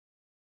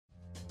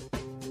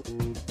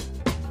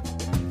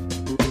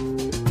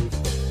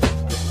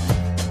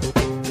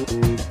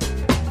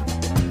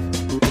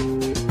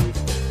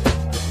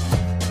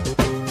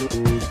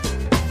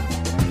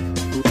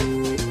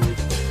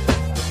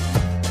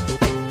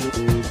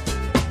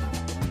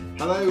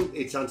Hello,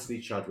 it's Anthony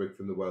Chadwick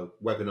from the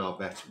Webinar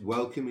Vet,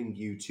 welcoming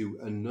you to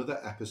another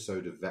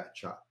episode of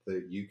VETchat,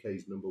 the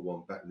UK's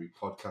 #1 veterinary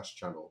podcast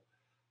channel.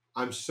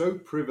 I'm so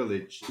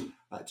privileged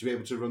to be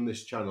able to run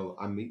this channel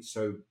and meet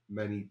so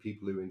many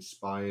people who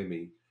inspire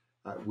me.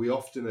 We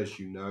often, as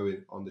you know,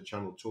 on the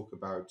channel talk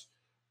about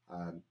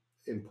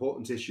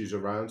important issues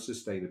around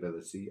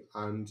sustainability,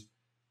 and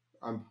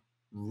I'm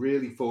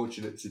really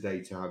fortunate today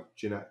to have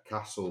Jeannet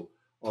Kessels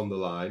on the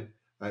line.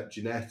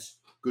 Jeanette,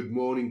 good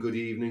morning, good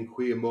evening,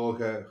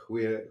 goeiemorgen,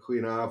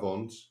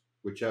 goedenavond,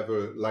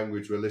 whichever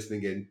language we're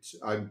listening in.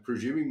 I'm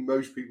presuming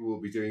most people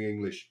will be doing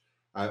English.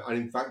 And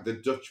in fact, the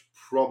Dutch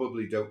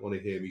probably don't want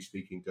to hear me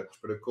speaking Dutch.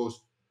 But of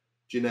course,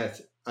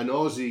 Jeanette, an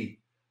Aussie,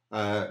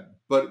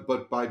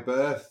 but by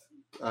birth,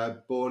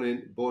 born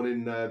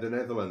in the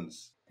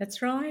Netherlands.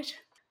 That's right.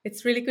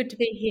 It's really good to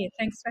be here.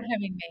 Thanks for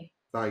having me.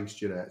 Thanks,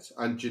 Jeanette.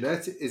 And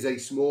Jeanette is a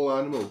small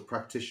animal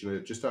practitioner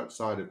just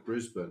outside of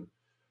Brisbane,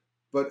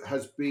 but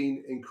has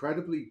been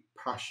incredibly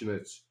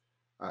passionate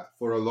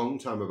for a long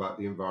time about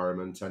the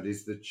environment and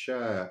is the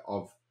chair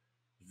of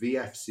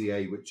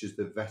VFCA, which is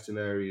the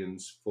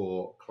Veterinarians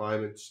for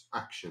Climate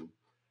Action.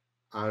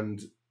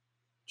 And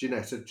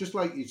Jeanette, I'd just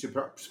like you to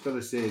perhaps fill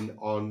us in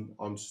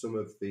on some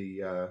of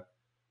the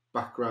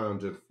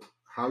background of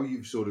how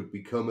you've sort of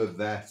become a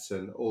vet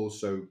and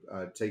also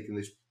taken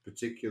this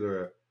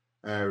particular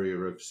area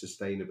of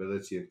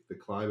sustainability and the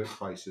climate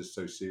crisis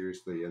so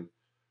seriously. And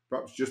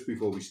perhaps just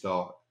before we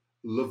start,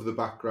 love the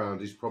background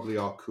is probably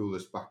our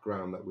coolest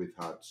background that we've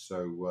had.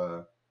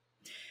 So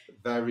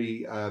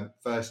very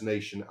First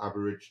Nation,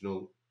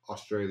 Aboriginal,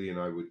 Australian,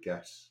 I would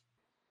guess.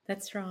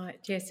 That's right.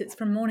 Yes, it's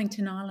from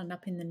Mornington Island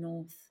up in the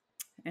north.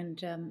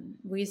 And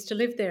we used to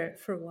live there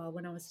for a while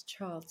when I was a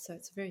child. So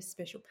it's a very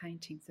special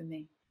painting for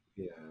me.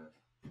 Yeah,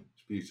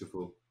 it's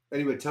beautiful.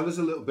 Anyway, tell us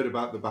a little bit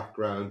about the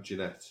background,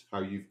 Jeanette,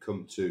 how you've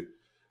come to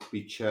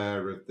be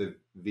chair of the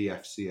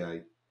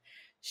VFCA.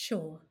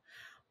 Sure.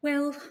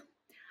 Well,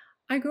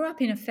 I grew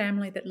up in a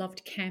family that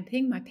loved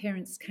camping. My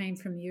parents came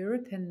from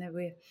Europe and they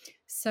were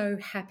so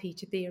happy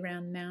to be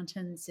around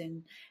mountains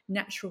and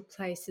natural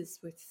places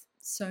with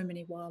so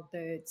many wild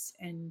birds.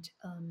 And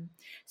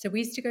so we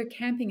used to go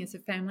camping as a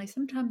family,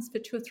 sometimes for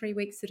 2 or 3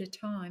 weeks at a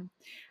time,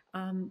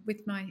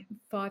 with my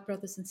 5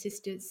 brothers and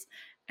sisters.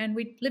 And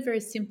we'd live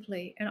very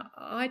simply. And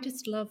I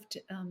just loved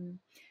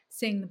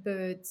seeing the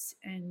birds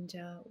and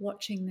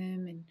watching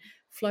them and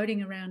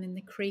floating around in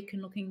the creek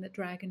and looking at the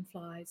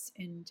dragonflies.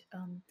 And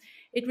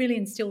it really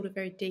instilled a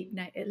very deep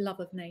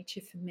love of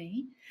nature for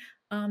me.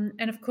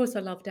 And of course, I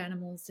loved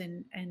animals,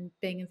 and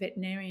being a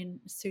veterinarian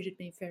suited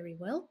me very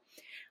well.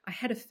 I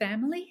had a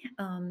family.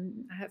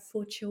 I have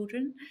 4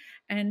 children.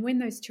 And when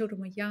those children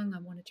were young, I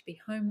wanted to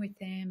be home with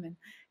them and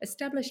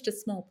established a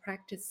small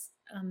practice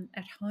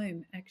at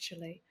home,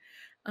 actually.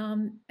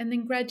 And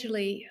then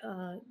gradually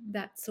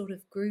that sort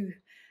of grew.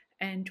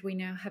 And we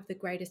now have the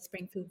Greater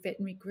Springfield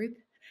Veterinary Group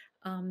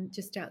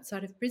just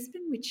outside of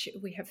Brisbane, which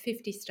we have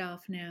 50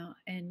 staff now.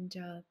 And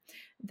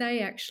they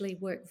actually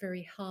work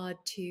very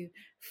hard to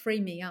free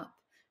me up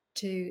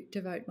to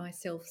devote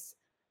myself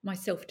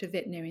to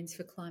Veterinarians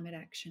for Climate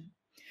Action.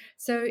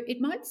 So it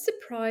might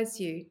surprise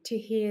you to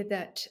hear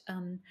that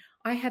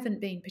I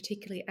haven't been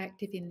particularly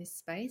active in this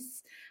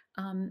space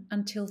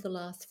until the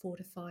last 4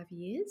 to 5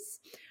 years.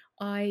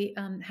 I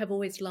have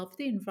always loved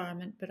the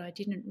environment, but I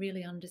didn't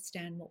really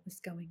understand what was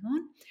going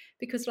on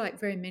because, like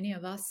very many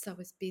of us, I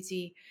was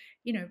busy,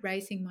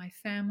 raising my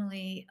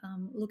family,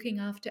 looking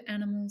after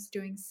animals,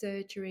 doing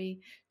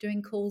surgery,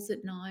 doing calls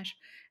at night,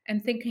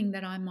 and thinking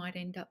that I might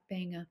end up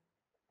being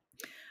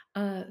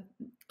a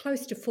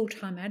close to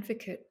full-time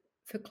advocate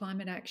for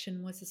climate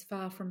action was as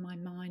far from my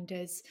mind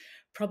as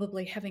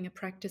probably having a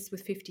practice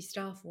with 50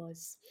 staff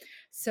was.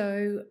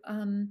 So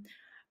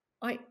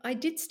I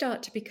did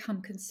start to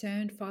become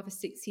concerned 5 or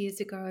 6 years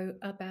ago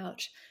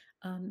about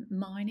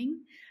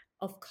mining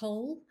of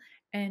coal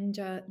and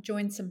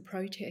joined some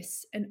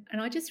protests. And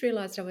I just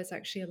realised I was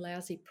actually a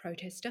lousy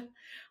protester.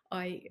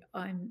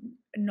 I'm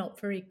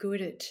not very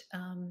good at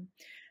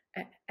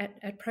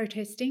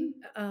protesting,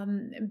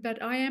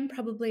 but I am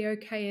probably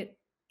okay at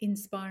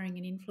inspiring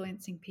and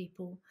influencing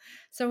people.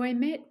 So I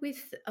met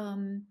with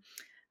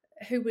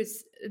who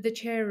was the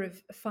chair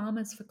of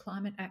Farmers for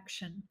Climate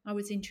Action. I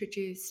was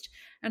introduced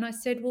and I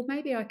said, well,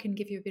 maybe I can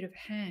give you a bit of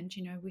a hand,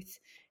 with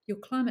your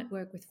climate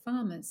work with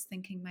farmers,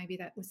 thinking maybe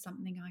that was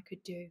something I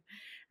could do.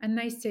 And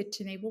they said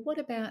to me, well, what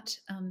about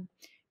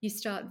you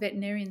start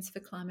Veterinarians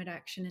for Climate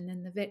Action and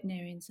then the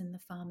veterinarians and the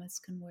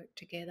farmers can work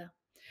together.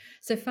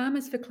 So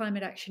Farmers for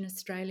Climate Action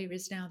Australia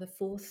is now the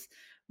fourth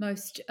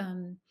most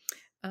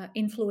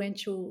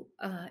influential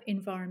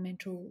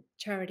environmental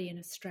charity in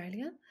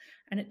Australia,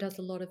 and it does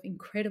a lot of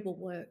incredible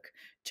work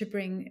to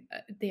bring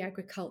the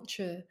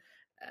agriculture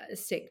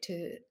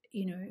sector,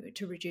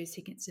 to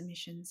reducing its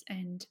emissions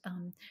and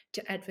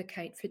to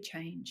advocate for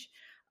change.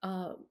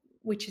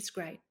 Which is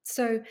great.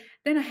 So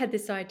then I had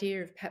this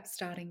idea of perhaps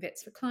starting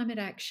Vets for Climate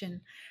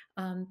Action,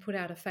 put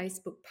out a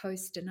Facebook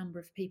post, a number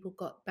of people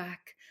got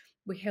back,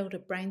 we held a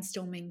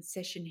brainstorming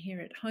session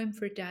here at home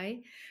for a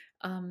day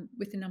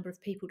with a number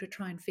of people to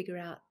try and figure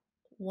out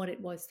what it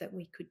was that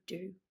we could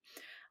do.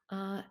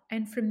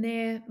 And from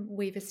there,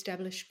 we've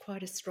established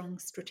quite a strong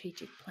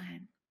strategic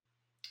plan.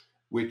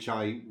 Which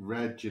I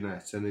read,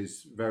 Jeanette, and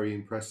is very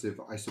impressive.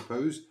 I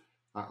suppose,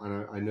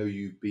 and I know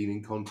you've been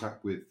in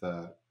contact with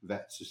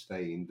Vet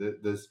Sustain.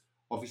 There's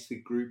obviously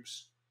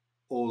groups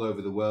all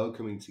over the world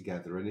coming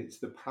together, and it's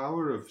the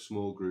power of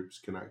small groups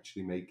can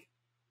actually make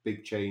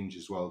big change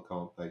as well,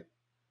 can't they?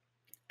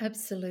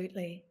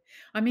 Absolutely.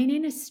 I mean,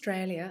 in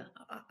Australia,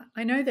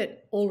 I know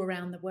that all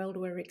around the world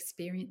we're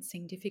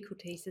experiencing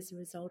difficulties as a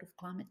result of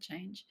climate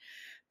change.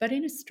 But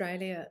in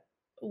Australia,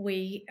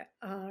 we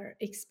are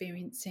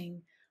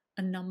experiencing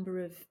a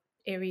number of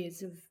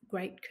areas of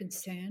great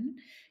concern.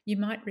 You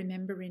might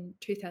remember in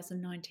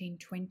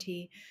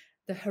 2019-20,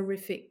 the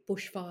horrific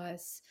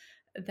bushfires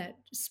that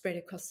spread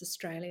across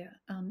Australia.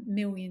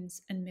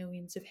 Millions and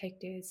millions of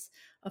hectares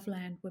of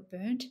land were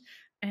burnt,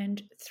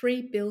 and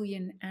 3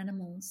 billion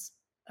animals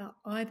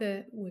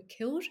either were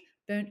killed,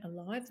 burnt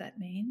alive, that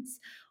means,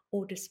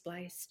 or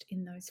displaced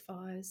in those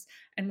fires.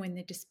 And when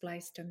they're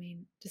displaced, I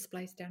mean,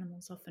 displaced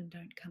animals often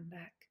don't come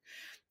back.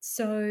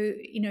 So,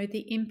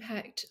 the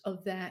impact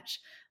of that,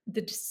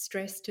 the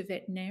distress to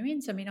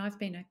veterinarians. I mean, I've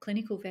been a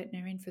clinical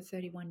veterinarian for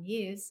 31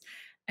 years,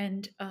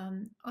 and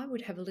I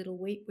would have a little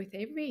weep with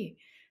every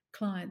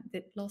client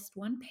that lost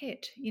one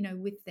pet,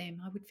 with them.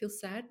 I would feel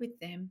sad with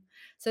them.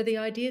 So the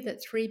idea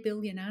that 3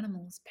 billion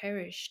animals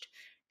perished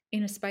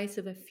in a space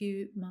of a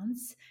few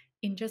months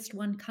in just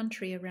one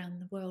country around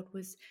the world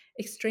was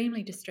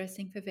extremely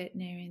distressing for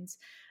veterinarians.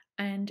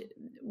 And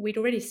we'd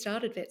already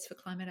started Vets for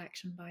Climate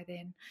Action by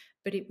then,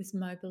 but it was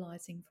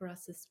mobilising for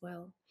us as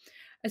well.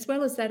 As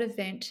well as that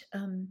event,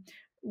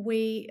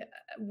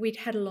 we'd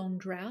had a long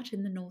drought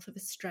in the north of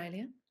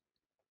Australia,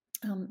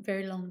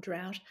 very long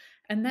drought,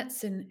 and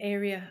that's an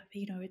area.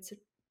 It's a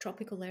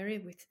tropical area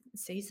with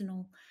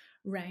seasonal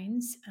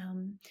rains,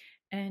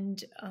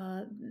 and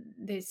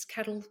there's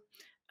cattle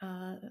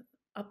uh,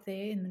 up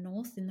there in the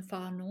north, in the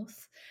far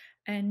north.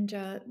 And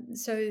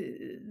so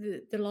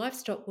the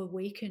livestock were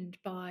weakened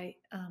by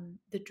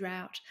the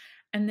drought.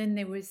 And then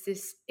there was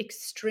this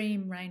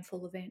extreme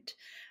rainfall event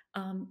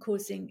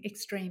causing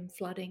extreme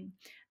flooding.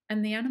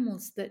 And the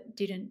animals that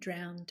didn't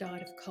drown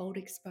died of cold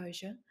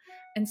exposure,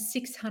 and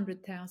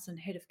 600,000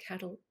 head of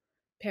cattle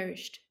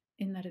perished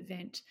in that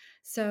event.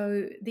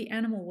 So the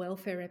animal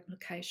welfare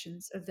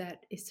implications of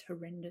that is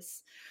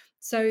horrendous.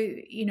 So,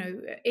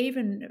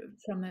 even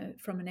from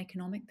an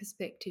economic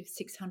perspective,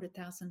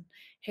 600,000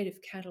 head of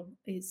cattle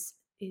is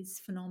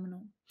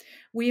phenomenal.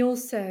 We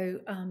also,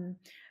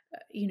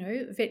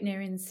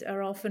 veterinarians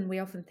we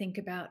often think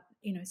about,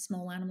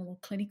 small animal or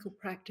clinical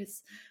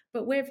practice,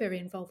 but we're very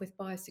involved with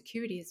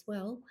biosecurity as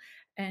well.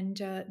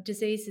 And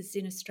diseases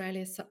in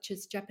Australia, such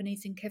as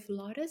Japanese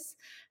encephalitis,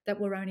 that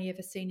were only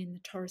ever seen in the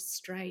Torres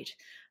Strait,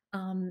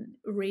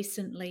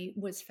 recently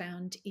was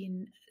found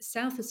in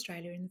South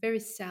Australia, in the very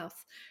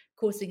south,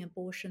 causing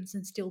abortions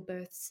and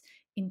stillbirths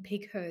in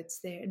pig herds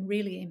there and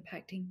really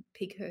impacting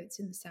pig herds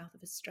in the south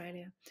of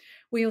Australia.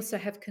 We also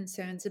have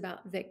concerns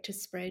about vector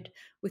spread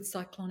with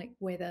cyclonic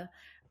weather,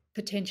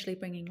 potentially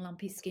bringing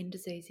lumpy skin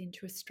disease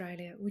into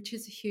Australia, which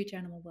is a huge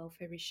animal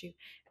welfare issue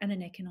and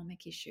an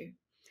economic issue.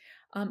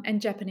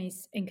 And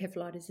Japanese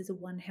encephalitis is a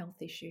One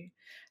Health issue.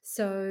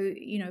 So,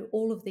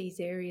 all of these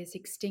areas,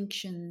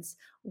 extinctions,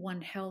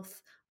 One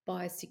Health,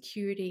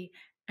 biosecurity,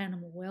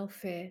 animal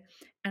welfare,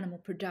 animal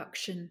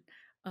production,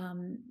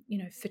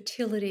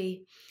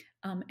 fertility,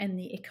 and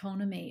the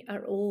economy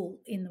are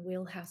all in the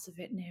wheelhouse of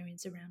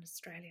veterinarians around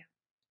Australia.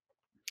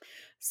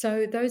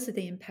 So those are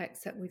the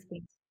impacts that we've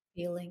been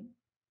feeling.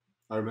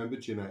 I remember,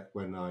 Jeanette,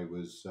 when I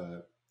was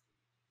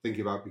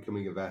thinking about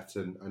becoming a vet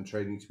and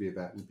training to be a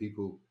vet, and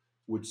people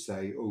would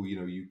say, oh,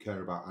 you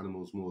care about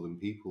animals more than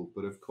people.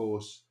 But of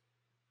course,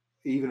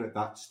 even at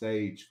that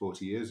stage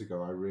 40 years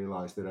ago, I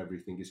realized that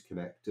everything is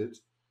connected.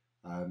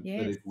 That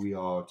Yes, if we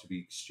are to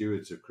be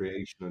stewards of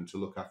creation and to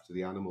look after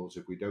the animals,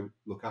 if we don't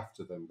look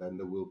after them, then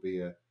there will be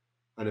an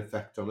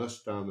effect on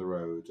us down the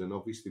road. And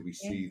obviously, we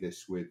yes, see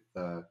this with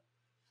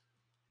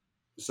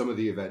some of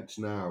the events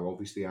now.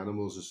 Obviously,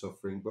 animals are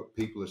suffering, but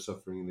people are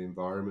suffering, and the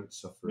environment's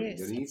suffering.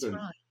 yes, And that's even,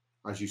 right.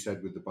 as you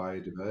said, with the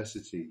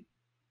biodiversity,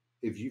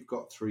 if you've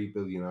got 3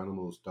 billion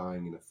animals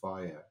dying in a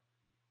fire,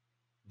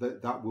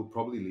 that will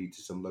probably lead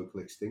to some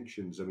local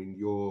extinctions. I mean,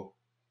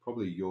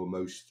 probably your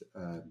most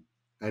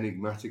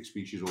enigmatic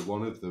species, or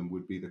one of them,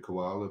 would be the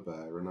koala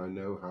bear, and I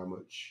know how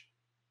much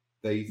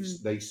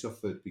Mm, they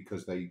suffered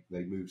because they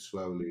moved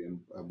slowly and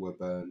were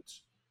burnt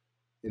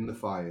in the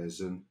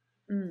fires. And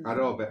mm. at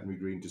our veterinary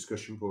green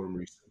discussion forum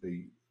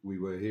recently, we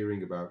were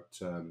hearing about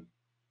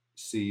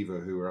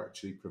SIVA, who are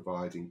actually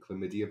providing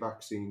chlamydia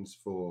vaccines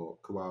for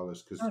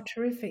koalas because Oh,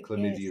 terrific. Yes,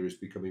 chlamydia is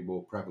becoming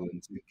more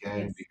prevalent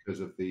again yes, because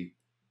of the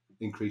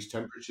increased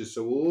temperatures.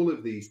 So all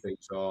of these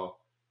things are,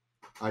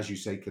 as you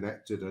say,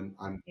 connected. And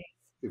yes,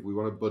 if we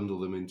want to bundle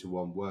them into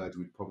one word,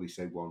 we'd probably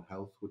say One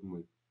Health, wouldn't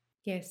we?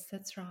 yes,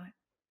 that's right.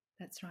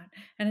 That's right.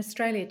 And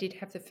Australia did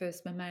have the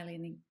first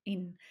mammalian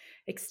in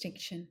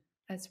extinction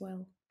as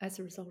well as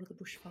a result of the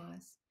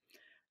bushfires.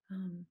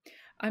 Um,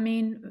 I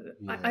mean,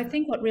 I Yeah.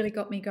 think what really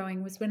got me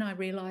going was when I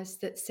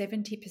realised that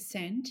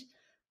 70%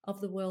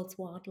 of the world's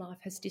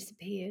wildlife has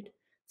disappeared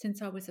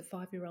since I was a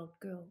 5-year old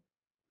girl.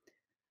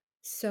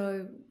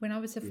 So when I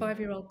was a Yeah.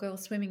 5-year old girl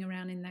swimming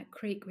around in that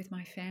creek with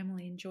my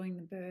family, enjoying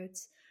the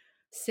birds,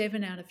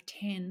 7 out of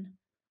 10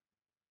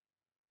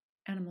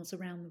 animals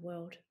around the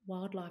world,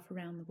 wildlife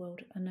around the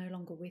world, are no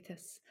longer with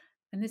us.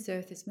 And this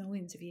earth is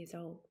millions of years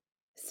old.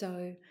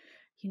 So,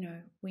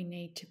 we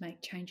need to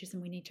make changes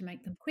and we need to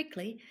make them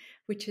quickly,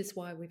 which is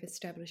why we've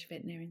established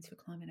Veterinarians for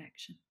Climate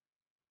Action.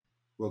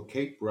 Well,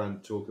 Kate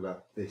Brand talked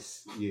about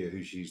this year,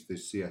 who she's the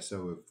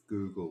CSO of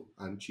Google,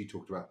 and she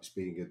talked about this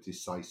being a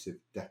decisive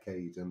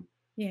decade. And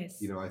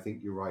Yes, I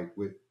think you're right.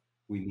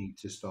 We need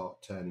to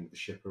start turning the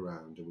ship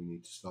around, and we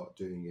need to start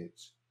doing it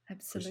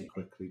pretty absolutely.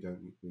 quickly,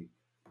 don't we?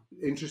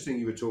 Interesting,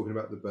 you were talking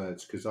about the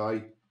birds because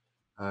I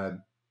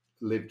um,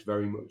 lived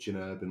very much in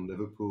urban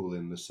Liverpool,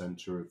 in the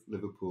centre of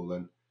Liverpool,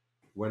 and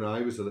when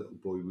I was a little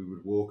boy, we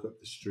would walk up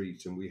the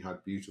street, and we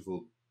had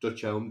beautiful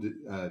Dutch elm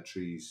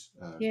trees,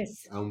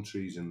 Yes, elm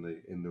trees in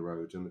the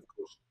road, and of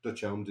course,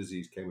 Dutch elm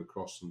disease came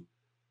across and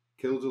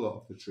killed a lot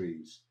of the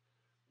trees.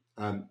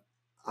 Um,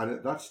 and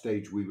at that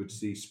stage, we would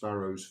see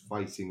sparrows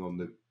fighting on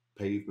the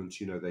pavements.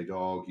 They'd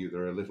argue.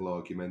 They're a little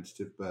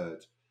argumentative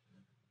bird.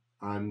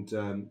 And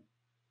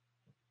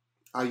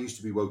I used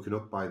to be woken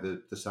up by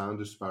the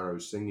sound of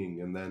sparrows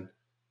singing. And then,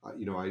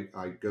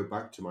 I go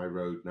back to my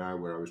road now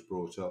where I was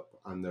brought up,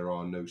 and there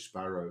are no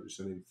sparrows.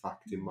 And in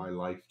fact, in my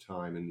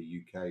lifetime in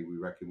the UK, we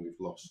reckon we've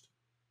lost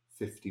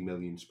 50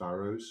 million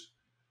sparrows.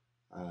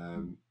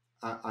 Um,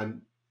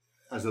 and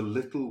as a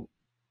little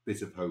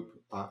bit of hope,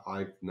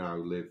 I now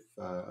live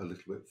a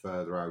little bit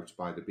further out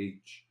by the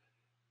beach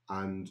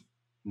and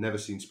never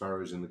seen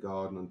sparrows in the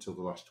garden until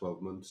the last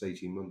 12 months,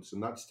 18 months.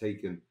 And that's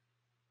taken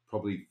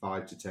probably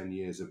 5 to 10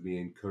 years of me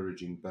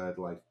encouraging bird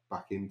life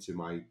back into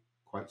my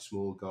quite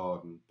small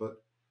garden.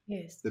 But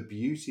yes, the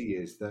beauty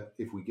is that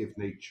if we give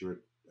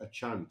nature a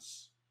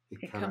chance, it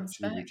it can comes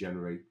actually back.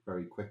 regenerate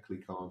very quickly,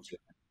 can't it?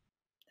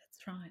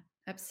 That's right.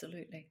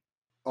 Absolutely.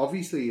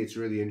 Obviously, it's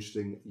really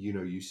interesting.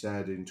 You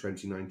said in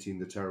 2019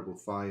 the terrible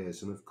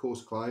fires, and of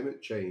course,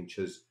 climate change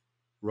has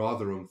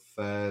rather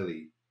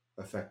unfairly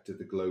affected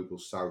the global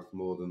south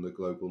more than the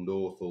global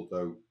north,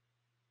 although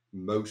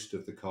most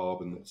of the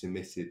carbon that's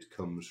emitted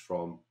comes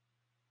from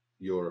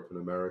Europe and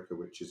America,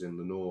 which is in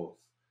the north.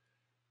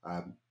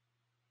 Um,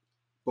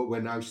 but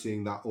we're now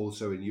seeing that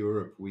also in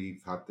Europe.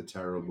 We've had the Mm,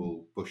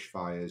 terrible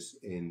bushfires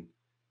in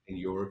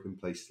Europe in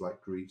places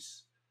like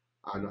Greece,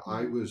 and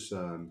I mm, was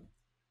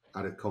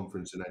at a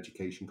conference, an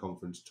education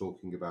conference,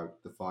 talking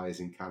about the fires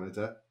in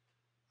Canada.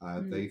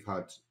 mm. They've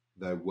had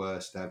their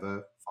worst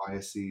ever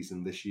fire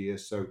season this year.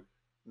 So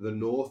the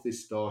North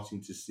is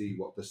starting to see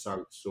what the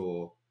South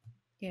saw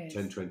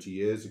 10, Yes. 20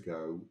 years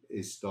ago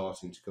is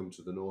starting to come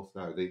to the North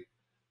now. The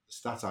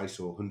stat I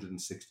saw,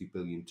 160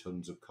 billion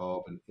tons of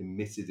carbon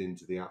emitted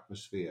into the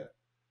atmosphere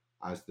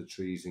as the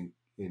trees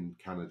in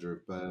Canada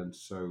have burned.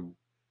 So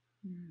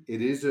Mm.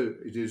 it is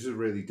a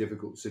really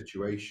difficult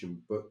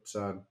situation, but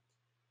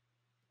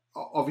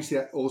obviously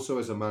also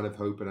as a man of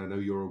hope, and I know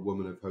you're a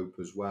woman of hope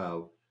as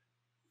well,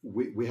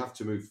 we have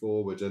to move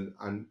forward,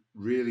 and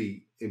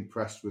really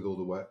impressed with all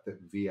the work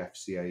that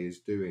VFCA is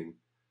doing.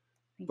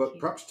 Thank But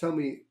you. perhaps tell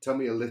me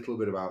a little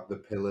bit about the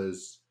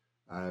pillars,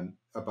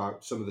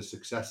 about some of the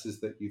successes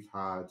that you've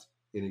had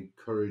in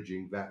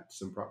encouraging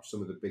vets, and perhaps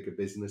some of the bigger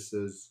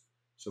businesses,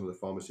 some of the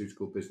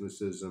pharmaceutical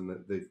businesses and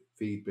the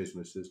feed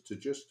businesses to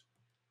just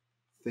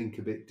think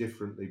a bit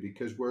differently,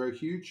 because we're a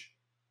huge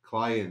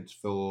client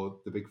for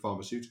the big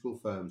pharmaceutical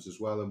firms as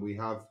well, and we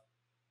have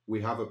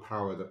a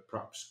power that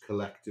perhaps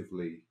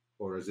collectively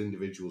or as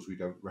individuals we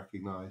don't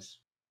recognize.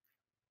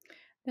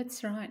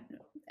 That's right.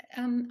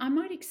 I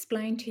might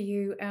explain to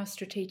you our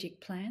strategic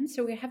plan.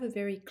 So, we have a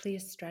very clear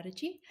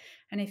strategy.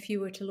 And if you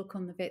were to look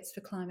on the Vets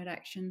for Climate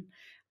Action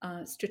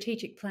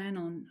strategic plan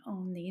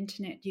on the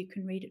internet, you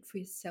can read it for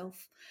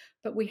yourself.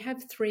 But we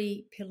have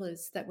 3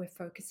 pillars that we're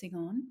focusing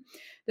on.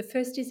 The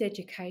first is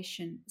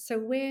education. So,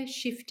 we're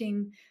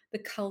shifting the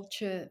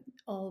culture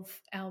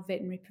of our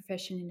veterinary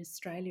profession in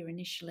Australia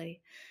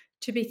initially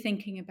to be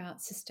thinking about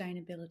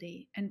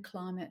sustainability and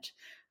climate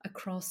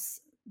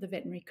across the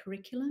veterinary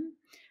curriculum,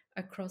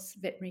 across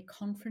veterinary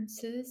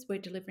conferences. We're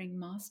delivering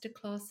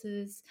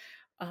masterclasses.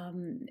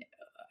 Um,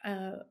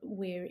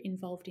 we're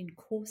involved in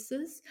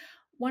courses.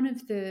 One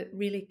of the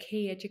really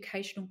key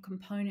educational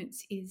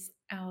components is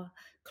our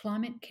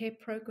climate care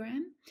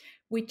program,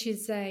 which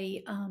is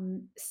a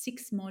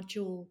 6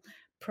 module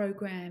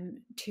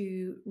program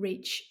to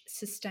reach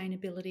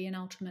sustainability and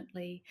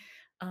ultimately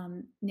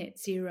net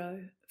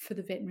zero for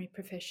the veterinary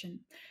profession.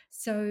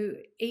 So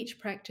each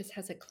practice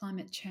has a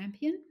climate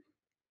champion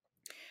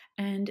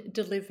and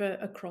deliver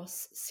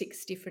across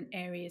 6 different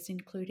areas,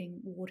 including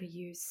water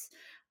use,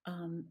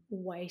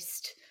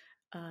 waste,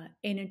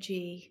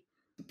 energy,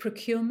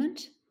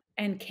 procurement,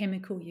 and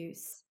chemical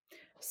use.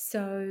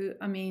 So,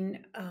 I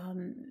mean,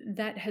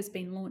 that has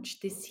been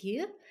launched this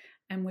year,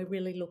 and we're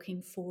really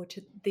looking forward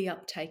to the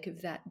uptake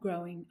of that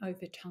growing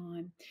over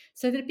time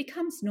so that it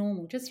becomes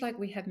normal, just like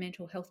we have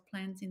mental health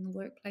plans in the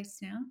workplace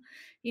now.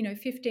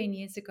 15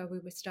 years ago, we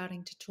were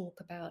starting to talk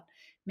about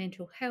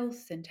mental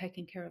health and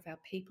taking care of our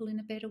people in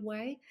a better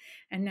way.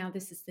 And now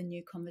this is the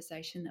new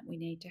conversation that we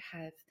need to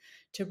have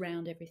to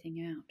round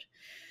everything out.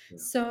 Yeah.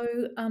 So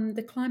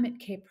the climate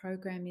care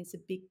program is a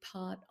big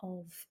part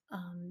of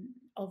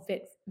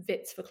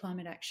Vets for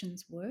Climate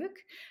Action's work,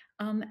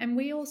 and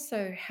we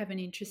also have an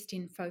interest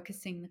in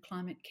focusing the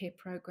climate care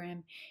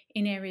program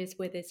in areas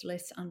where there's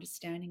less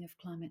understanding of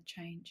climate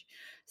change.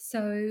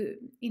 So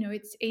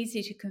it's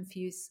easy to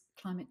confuse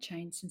climate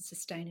change and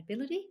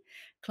sustainability.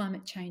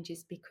 Climate change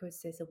is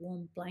because there's a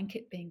warm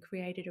blanket being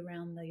created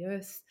around the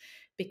earth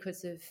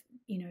because of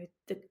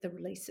the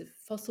release of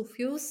fossil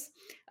fuels,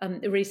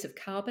 the release of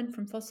carbon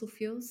from fossil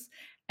fuels.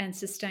 And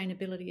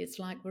sustainability is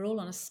like we're all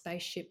on a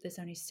spaceship. There's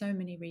only so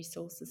many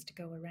resources to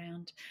go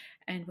around,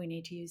 and we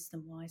need to use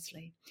them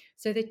wisely.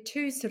 So they're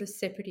two sort of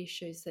separate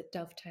issues that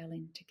dovetail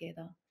in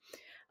together.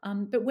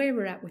 But where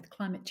we're at with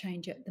climate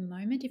change at the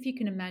moment, if you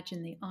can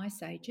imagine the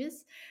ice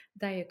ages,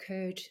 they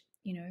occurred,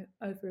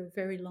 over a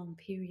very long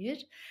period.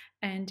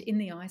 And in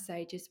the ice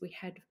ages, we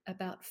had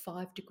about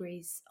 5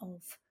 degrees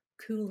of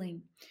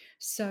cooling.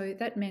 So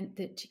that meant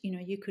that,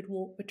 you could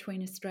walk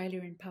between Australia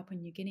and Papua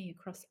New Guinea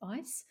across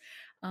ice,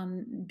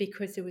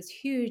 because there was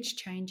huge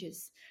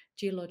changes,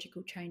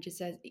 geological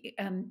changes,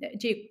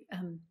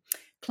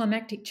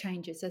 climatic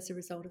changes as a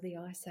result of the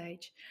ice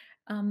age.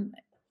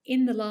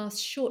 In the last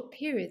short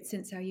period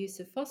since our use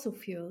of fossil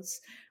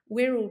fuels,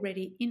 we're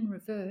already in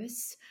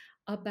reverse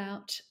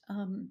about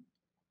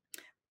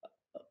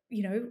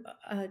you know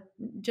uh,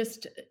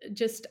 just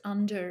just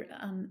under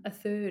a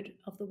third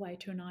of the way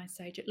to an ice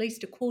age, at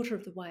least a quarter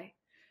of the way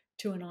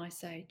to an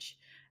ice age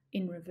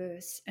in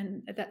reverse,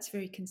 and that's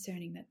very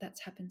concerning that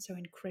that's happened so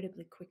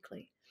incredibly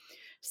quickly.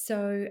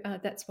 So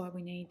that's why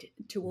we need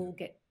to Yeah. all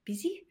get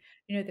busy.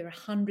 There are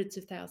hundreds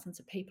of thousands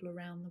of people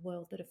around the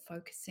world that are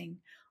focusing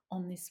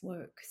on this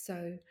work.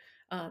 So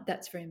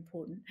that's very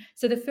important.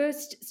 So the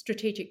first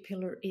strategic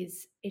pillar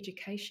is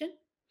education.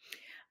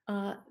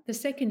 The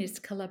second is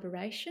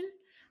collaboration.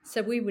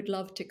 So we would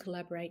love to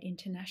collaborate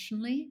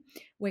internationally.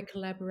 We're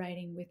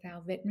collaborating with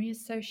our veterinary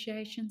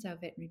associations, our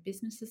veterinary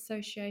business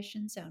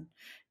associations, our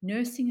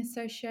nursing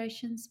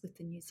associations, with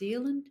the New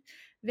Zealand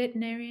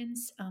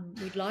veterinarians.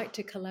 We'd like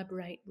to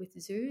collaborate with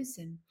zoos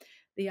and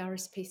the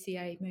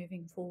RSPCA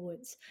moving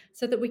forwards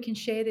so that we can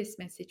share this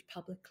message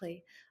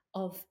publicly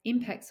of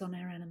impacts on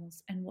our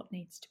animals and what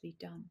needs to be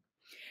done.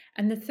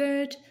 And the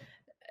third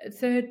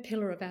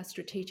pillar of our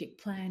strategic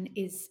plan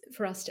is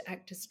for us to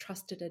act as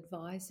trusted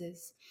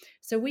advisors.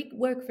 So we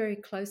work very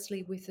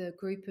closely with a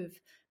group of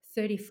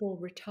 34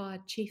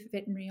 retired chief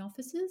veterinary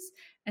officers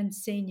and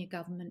senior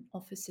government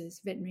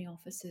officers, veterinary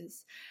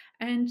officers.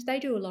 And they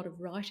do a lot of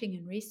writing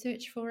and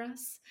research for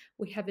us.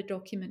 We have a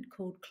document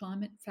called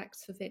Climate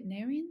Facts for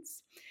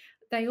Veterinarians.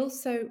 They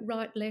also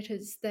write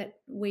letters that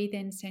we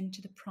then send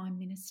to the Prime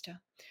Minister.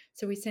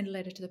 So we send a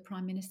letter to the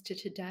Prime Minister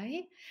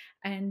today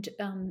and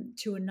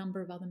to a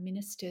number of other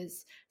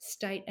ministers,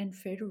 state and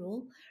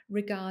federal,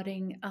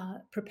 regarding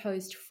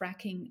proposed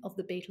fracking of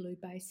the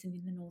Beetaloo Basin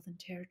in the Northern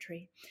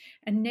Territory.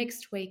 And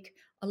next week,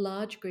 a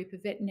large group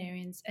of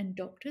veterinarians and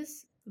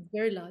doctors, a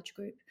very large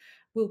group,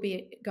 will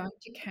be going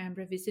to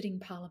Canberra, visiting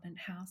Parliament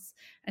House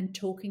and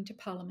talking to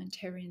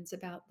parliamentarians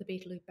about the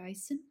Beetaloo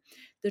Basin,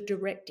 the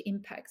direct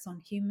impacts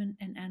on human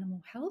and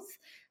animal health,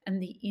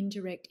 and the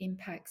indirect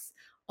impacts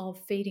of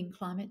feeding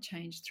climate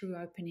change through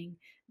opening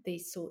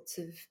these sorts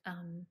of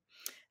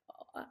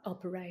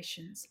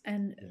operations.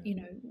 And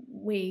Yeah.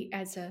 we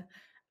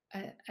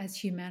as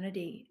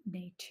humanity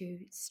need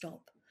to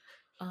stop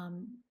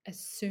as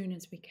soon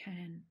as we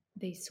can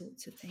these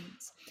sorts of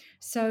things.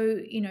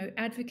 So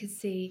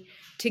advocacy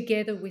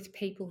together with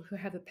people who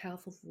have a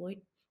powerful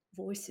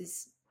voice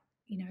is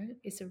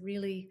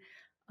a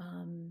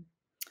um,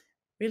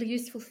 really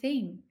useful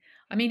thing.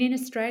 I mean, in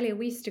Australia,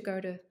 we used to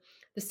go to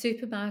the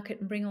supermarket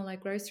and bring all our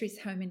groceries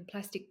home in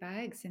plastic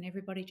bags, and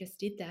everybody just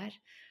did that.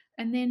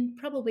 And then,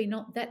 probably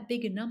not that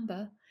big a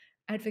number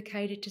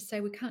advocated to say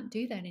we can't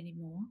do that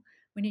anymore.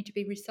 We need to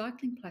be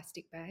recycling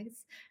plastic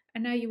bags.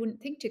 And now you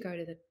wouldn't think to go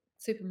to the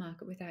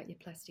supermarket without your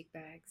plastic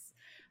bags.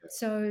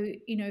 So,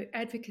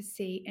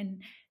 advocacy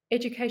and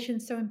education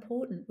is so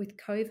important. With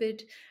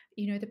COVID,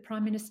 the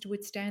Prime Minister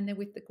would stand there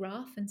with the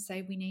graph and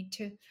say we need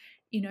to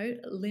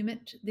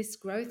limit this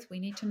growth. We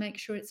need to make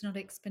sure it's not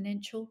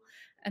exponential.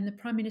 And the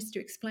Prime Minister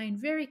explained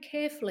very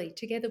carefully,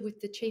 together with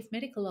the chief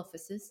medical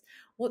officers,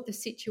 what the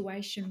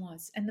situation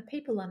was. And the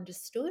people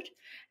understood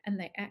and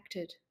they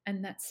acted,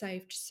 and that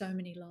saved so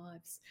many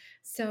lives.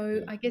 So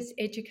Yeah. I guess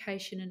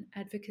education and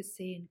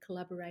advocacy and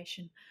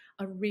collaboration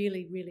are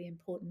really, really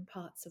important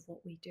parts of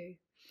what we do.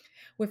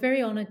 We're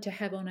very honoured to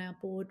have on our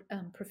board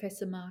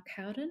Professor Mark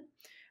Howden,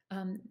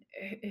 um,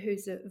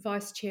 who's a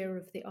vice chair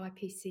of the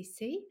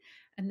IPCC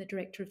and the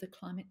director of the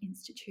Climate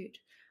Institute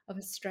of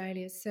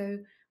Australia.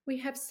 So we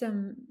have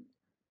some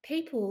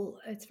people,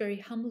 it's very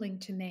humbling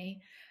to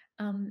me,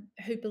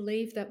 who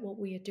believe that what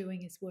we are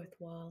doing is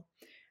worthwhile,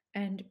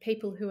 and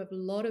people who have a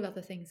lot of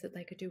other things that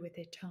they could do with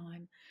their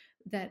time,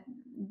 that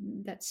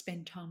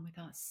spend time with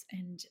us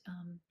and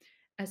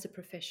as a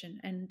profession,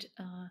 and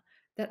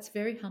that's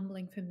very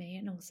humbling for me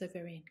and also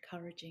very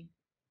encouraging,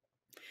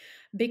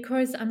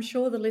 because I'm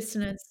sure the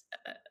listeners,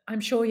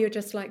 I'm sure you're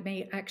just like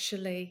me.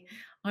 Actually,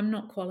 I'm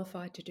not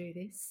qualified to do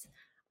this.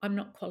 I'm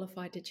not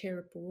qualified to chair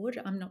a board.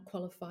 I'm not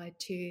qualified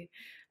to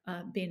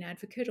be an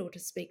advocate or to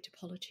speak to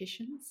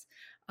politicians.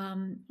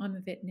 I'm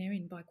a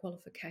veterinarian by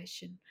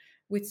qualification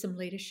with some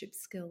leadership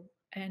skill.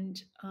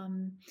 And,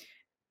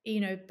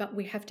 but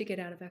we have to get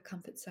out of our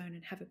comfort zone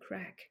and have a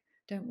crack,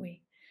 don't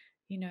we?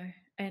 You know,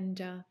 and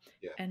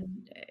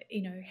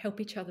Yeah, help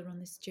each other on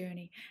this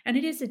journey. And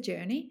it is a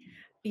journey.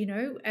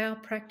 Our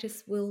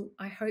practice will,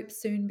 I hope,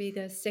 soon be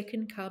the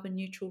second carbon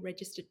neutral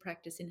registered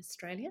practice in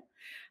Australia.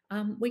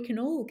 We can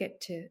all get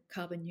to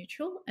carbon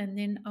neutral, and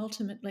then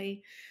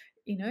ultimately,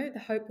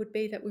 the hope would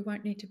be that we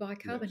won't need to buy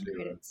net carbon zero.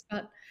 credits.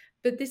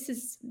 But this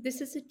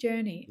is a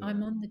journey. Yeah.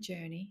 I'm on the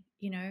journey.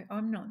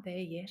 I'm not there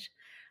yet.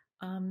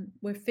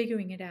 We're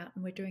figuring it out,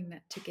 and we're doing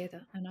that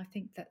together. And I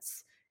think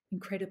that's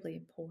incredibly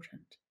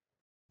important.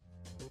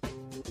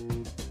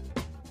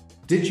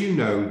 Did you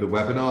know the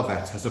Webinar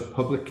Vet has a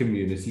public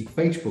community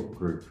Facebook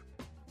group?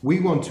 We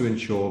want to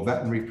ensure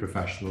veterinary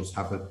professionals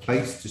have a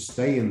place to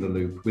stay in the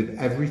loop with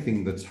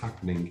everything that's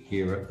happening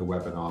here at the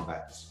Webinar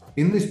Vet.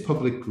 In this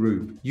public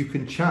group, you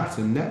can chat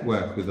and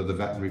network with other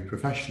veterinary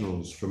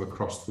professionals from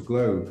across the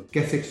globe,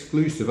 get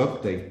exclusive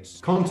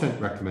updates, content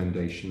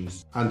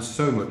recommendations, and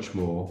so much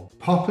more.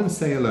 Pop and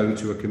say hello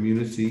to a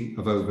community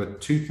of over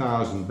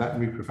 2,000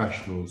 veterinary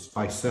professionals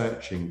by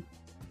searching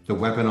the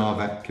Webinar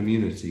Vet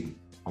community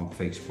on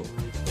Facebook.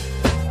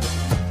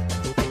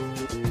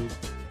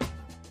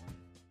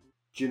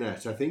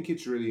 Jeanette, I think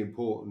it's really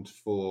important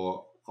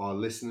for our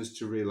listeners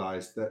to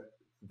realise that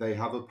they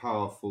have a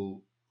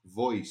powerful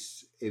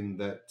voice, in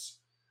that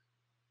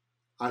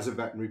as a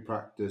veterinary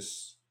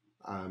practice,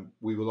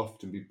 we will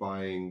often be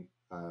buying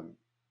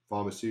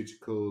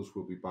pharmaceuticals,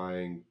 we'll be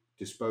buying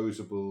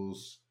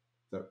disposables,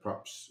 that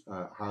perhaps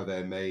how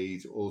they're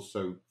made,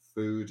 also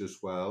food as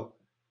well.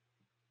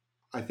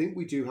 I think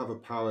we do have a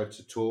power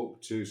to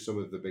talk to some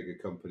of the bigger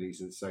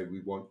companies and say,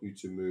 we want you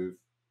to move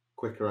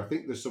quicker. I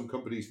think there's some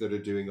companies that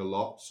are doing a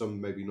lot,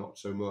 some maybe not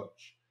so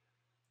much.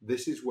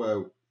 This is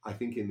where I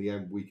think in the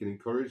end we can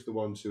encourage the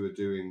ones who are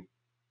doing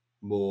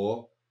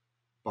more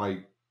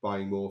by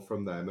buying more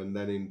from them, and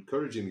then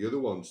encouraging the other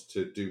ones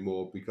to do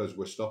more because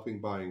we're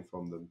stopping buying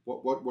from them.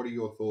 What are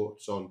your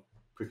thoughts on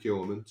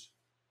procurement?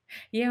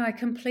 Yeah, I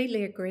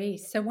completely agree.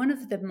 So one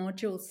of the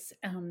modules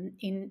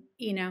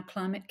in our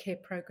climate care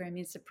program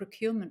is a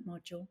procurement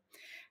module,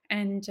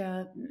 and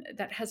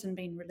that hasn't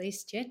been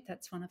released yet.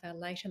 That's one of our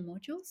later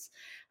modules.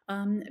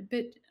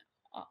 But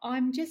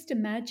I'm just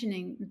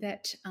imagining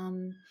that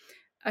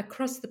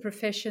across the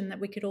profession that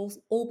we could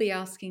all be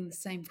asking the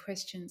same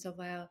questions of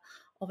our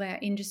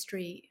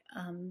industry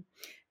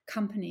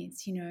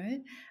companies.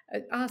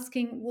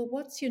 Asking, well,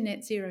 what's your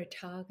net zero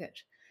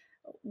target?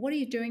 What are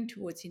you doing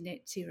towards your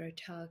net zero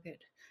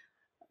target?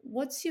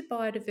 What's your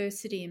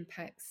biodiversity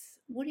impacts?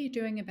 What are you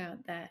doing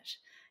about that?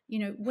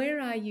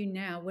 Where are you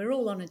now? We're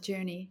all on a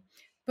journey,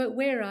 but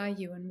where are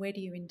you, and where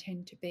do you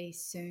intend to be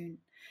soon?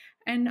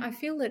 And I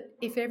feel that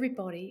if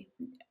everybody,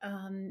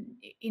 um,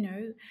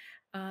 in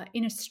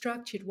a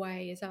structured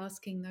way, is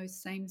asking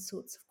those same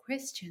sorts of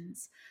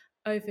questions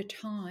over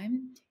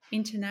time,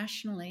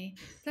 internationally,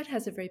 that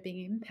has a very big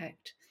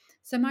impact.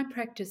 So my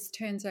practice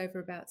turns over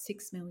about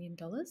 $6 million.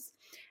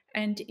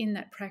 And in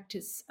that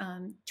practice,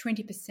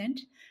 20%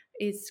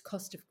 is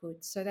cost of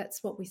goods. So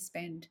that's what we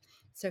spend.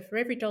 So for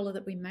every dollar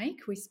that we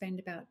make, we spend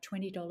about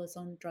 $20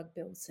 on drug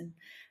bills and,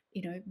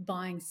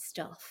 buying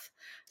stuff.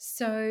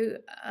 So,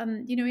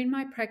 in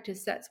my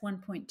practice, that's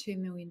 $1.2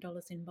 million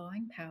in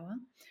buying power.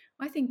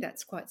 I think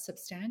that's quite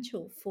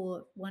substantial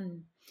for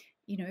one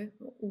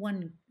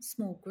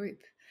small group.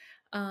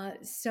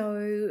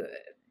 So,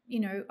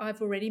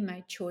 I've already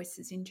made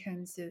choices in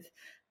terms of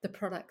the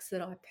products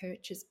that I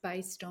purchase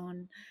based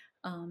on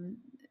um,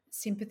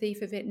 sympathy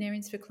for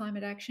veterinarians for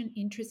climate action,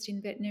 interest in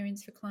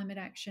veterinarians for climate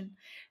action,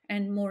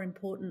 and more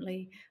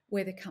importantly,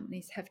 whether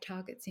companies have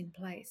targets in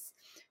place.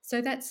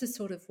 So that's the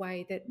sort of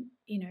way that,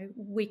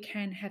 we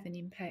can have an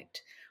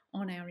impact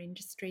on our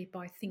industry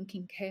by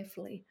thinking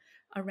carefully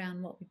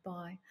around what we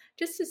buy.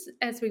 Just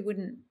as we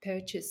wouldn't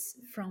purchase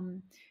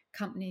from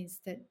companies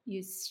that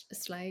use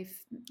slave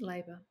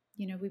labour,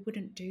 we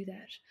wouldn't do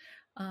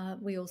that.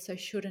 We also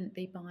shouldn't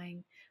be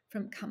buying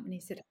from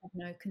companies that have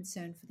no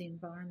concern for the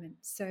environment.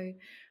 So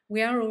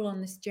we are all on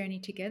this journey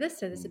together.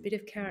 So there's a bit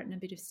of carrot and a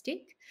bit of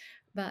stick,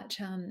 but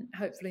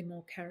hopefully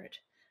more carrot.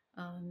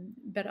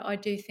 But I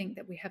do think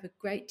that we have a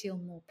great deal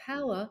more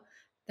power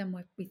than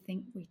what we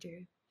think we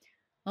do.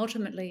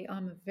 Ultimately,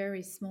 I'm a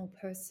very small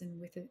person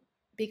with a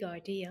big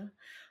idea,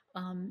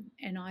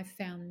 and I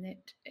found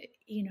that,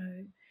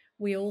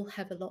 we all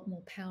have a lot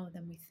more power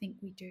than we think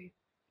we do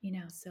in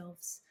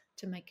ourselves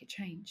to make a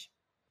change.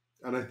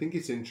 And I think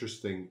it's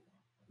interesting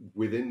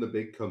within the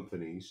big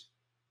companies,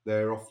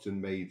 they're often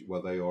made,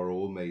 well, they are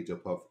all made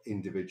up of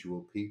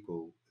individual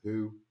people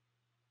who,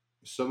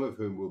 some of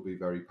whom will be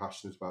very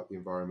passionate about the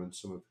environment,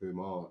 some of whom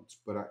aren't.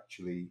 But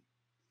actually,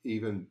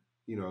 even,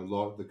 a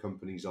lot of the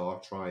companies are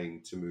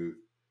trying to move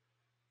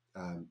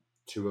um,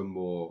 to a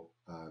more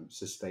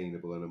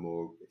sustainable and a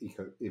more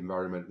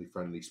environmentally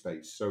friendly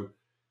space. So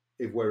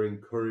if we're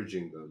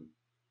encouraging them,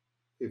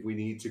 if we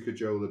need to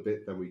cajole a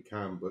bit, then we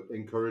can. But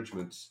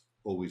encouragement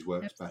always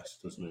works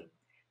best, doesn't it? Absolutely.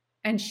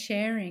 And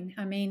sharing.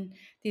 I mean,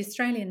 the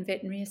Australian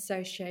Veterinary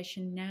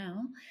Association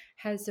now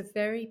has a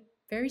very,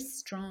 very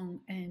strong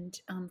and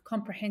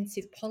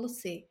comprehensive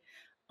policy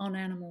on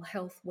animal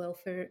health,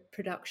 welfare,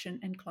 production,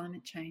 and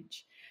climate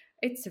change.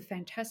 It's a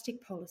fantastic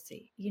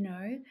policy,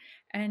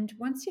 and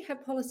once you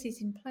have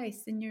policies in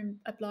place, then you're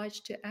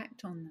obliged to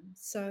act on them.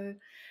 So,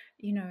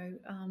 even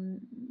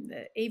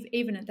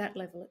at that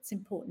level, it's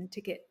important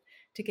to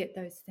get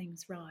those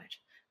things right,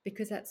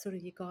 because that's sort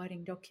of your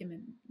guiding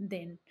document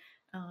then,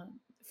 uh,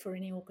 for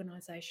any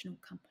organisation or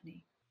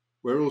company.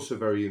 We're also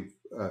very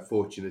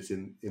fortunate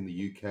in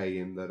the UK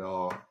in that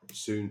our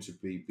soon to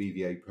be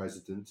BVA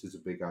president is a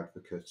big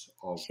advocate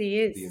of She the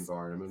is. It's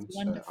environment,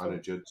 Anna wonderful.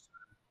 Judd,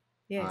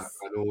 Yes.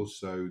 and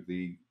also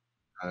the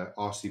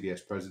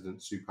RCVS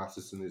president, Sue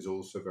Patterson, is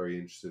also very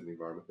interested in the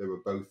environment. They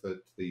were both at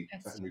the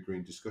Yes. Veterinary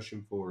Green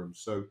Discussion Forum.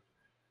 So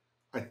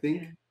I Yeah.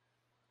 think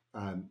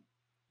um,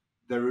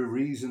 there are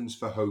reasons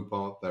for hope,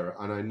 aren't there?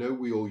 And I know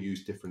we all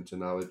use different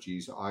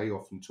analogies. I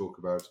often talk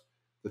about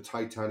the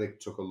Titanic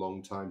took a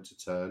long time to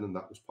turn, and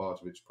that was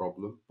part of its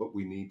problem, but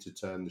we need to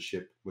turn the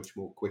ship much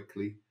more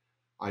quickly.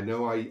 I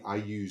know I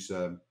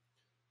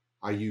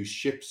use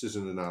ships as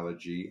an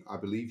analogy. I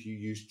believe you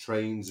use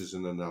trains as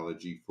an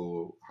analogy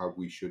for how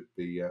we should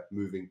be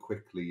moving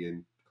quickly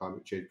in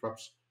climate change.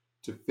 Perhaps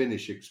to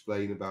finish,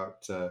 explain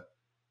about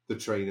the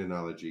train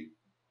analogy.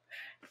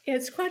 Yeah,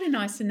 it's quite a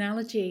nice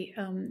analogy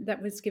that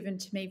was given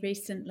to me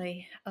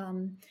recently.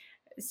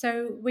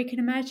 So we can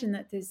imagine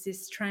that there's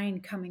this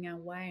train coming our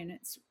way and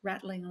it's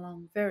rattling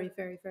along very,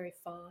 very, very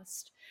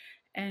fast.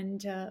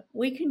 And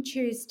we can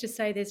choose to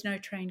say there's no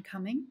train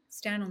coming,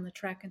 stand on the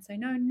track and say,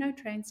 no, no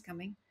train's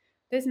coming.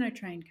 There's no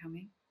train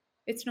coming.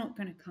 It's not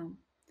going to come,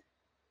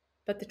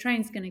 but the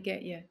train's going to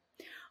get you.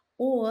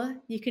 Or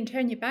you can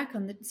turn your back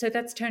on the, so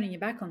that's turning your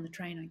back on the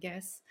train, I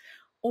guess.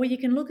 Or you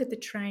can look at the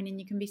train and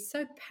you can be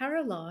so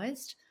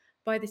paralyzed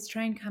by this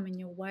train coming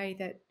your way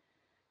that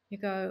you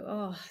go,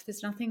 oh,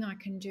 there's nothing I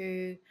can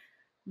do.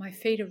 My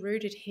feet are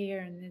rooted here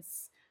and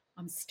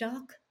I'm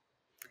stuck.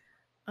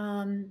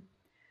 Um,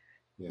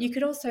 Yeah, you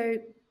could also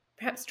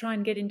perhaps try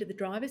and get into the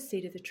driver's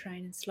seat of the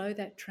train and slow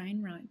that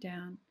train right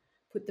down,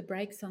 put the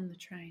brakes on the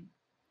train.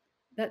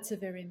 That's a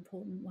very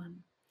important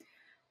one.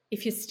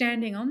 If you're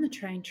standing on the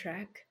train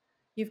track,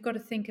 you've got to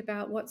think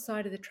about what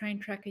side of the train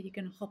track are you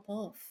going to hop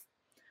off?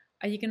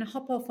 Are you going to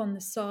hop off on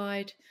the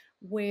side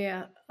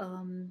where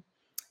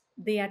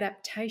the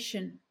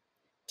adaptation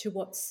to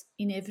what's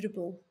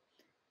inevitable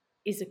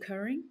is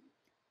occurring?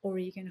 Or are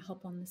you going to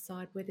hop on the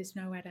side where there's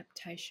no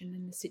adaptation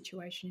and the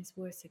situation is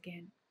worse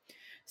again?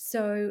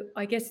 So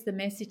I guess the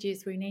message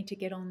is we need to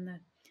get on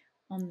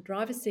the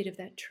driver's seat of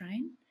that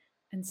train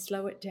and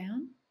slow it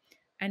down.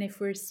 And if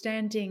we're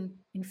standing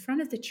in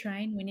front of the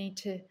train, we need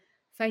to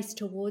face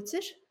towards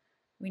it.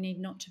 We need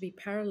not to be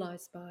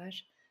paralysed by it.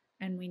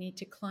 And we need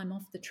to climb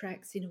off the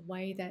tracks in a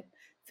way that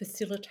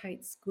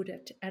facilitates good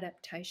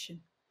adaptation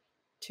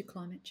to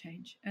climate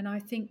change. And I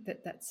think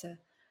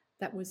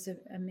that was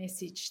a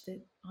message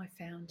that I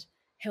found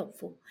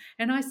helpful.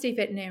 And I see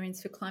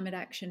veterinarians for climate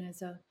action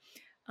as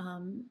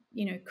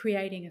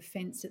creating a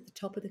fence at the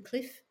top of the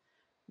cliff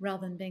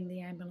rather than being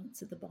the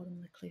ambulance at the bottom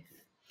of the cliff.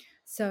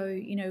 So,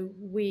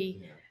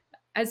 we yeah,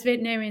 as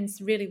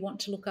veterinarians really want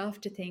to look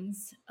after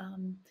things,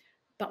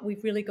 but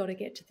we've really got to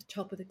get to the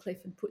top of the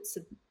cliff and put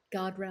some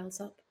guardrails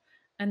up,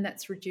 and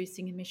that's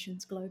reducing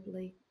emissions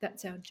globally.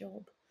 That's our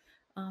job,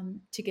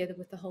 together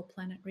with the whole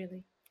planet,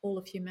 really. All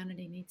of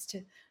humanity needs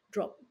to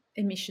drop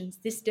emissions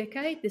this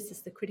decade. This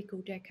is the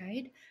critical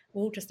decade.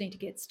 We all just need to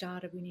get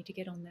started. We need to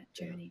get on that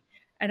yeah. journey.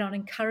 And I'd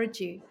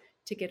encourage you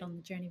to get on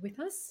the journey with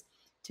us,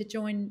 to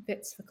join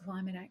Vets for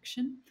Climate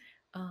Action.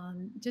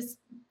 Just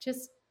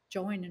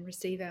join and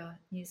receive our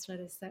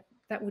newsletters.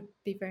 That would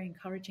be very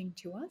encouraging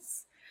to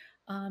us.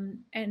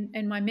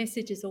 And my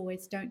message is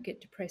always: don't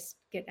get depressed,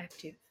 get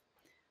active.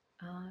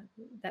 Uh,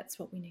 that's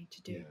what we need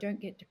to do. Yeah, Don't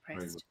get very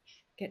much. depressed,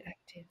 get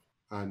active.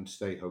 And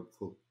stay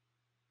hopeful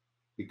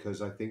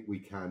because I think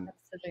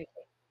Absolutely.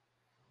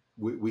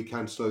 we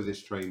can slow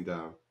this train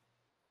down.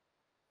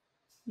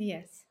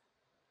 Yes.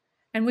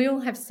 And we all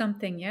have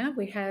something, yeah?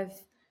 We have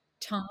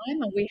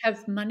time, or we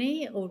have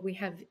money, or we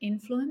have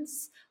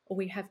influence, or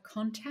we have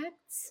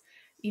contacts.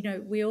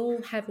 We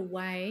all have a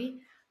way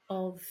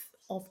of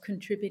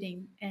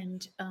contributing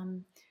and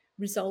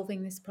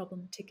resolving this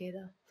problem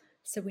together.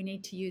 So we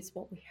need to use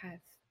what we have.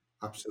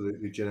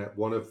 Absolutely, Jeanette.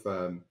 One of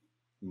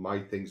my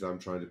things I'm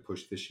trying to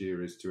push this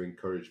year is to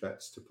encourage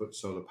vets to put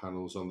solar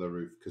panels on their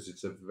roof because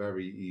it's a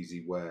very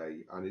easy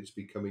way and it's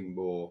becoming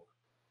more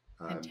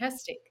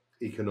Fantastic.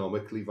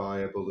 economically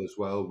viable as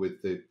well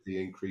with the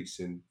increase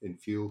in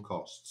fuel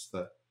costs,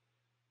 that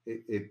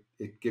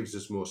it gives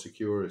us more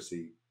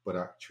security, but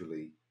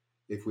actually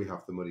if we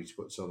have the money to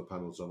put solar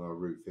panels on our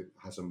roof, it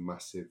has a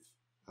massive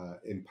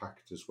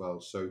impact as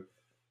well. So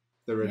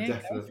there are Yeah, go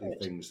for definitely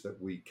it. things that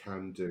we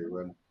can do,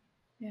 and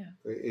Yeah.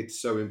 it's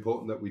so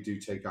important that we do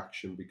take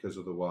action, because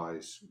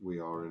otherwise we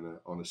are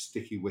on a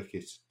sticky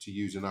wicket, to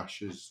use an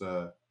Ashes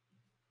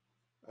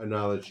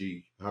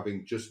analogy.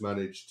 Having just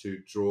managed to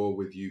draw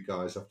with you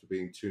guys after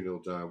being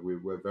 2-0 down,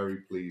 we're very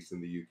pleased in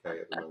the UK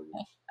at the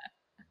moment.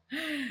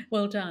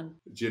 Well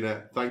done.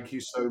 Jeanette, thank you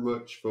so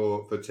much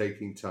for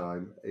taking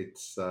time.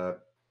 It's a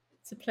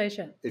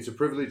pleasure. It's a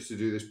privilege to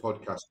do this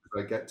podcast because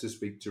I get to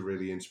speak to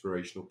really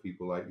inspirational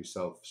people like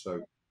yourself.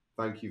 So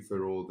thank you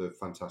for all the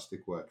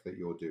fantastic work that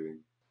you're doing.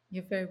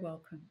 You're very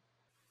welcome.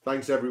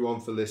 Thanks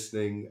everyone for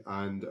listening,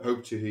 and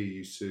hope to hear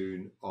you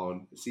soon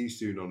see you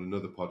soon on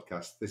another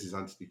podcast. This is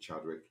Anthony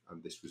Chadwick,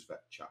 and this was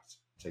VETchat.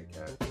 Take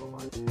care.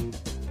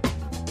 Bye-bye.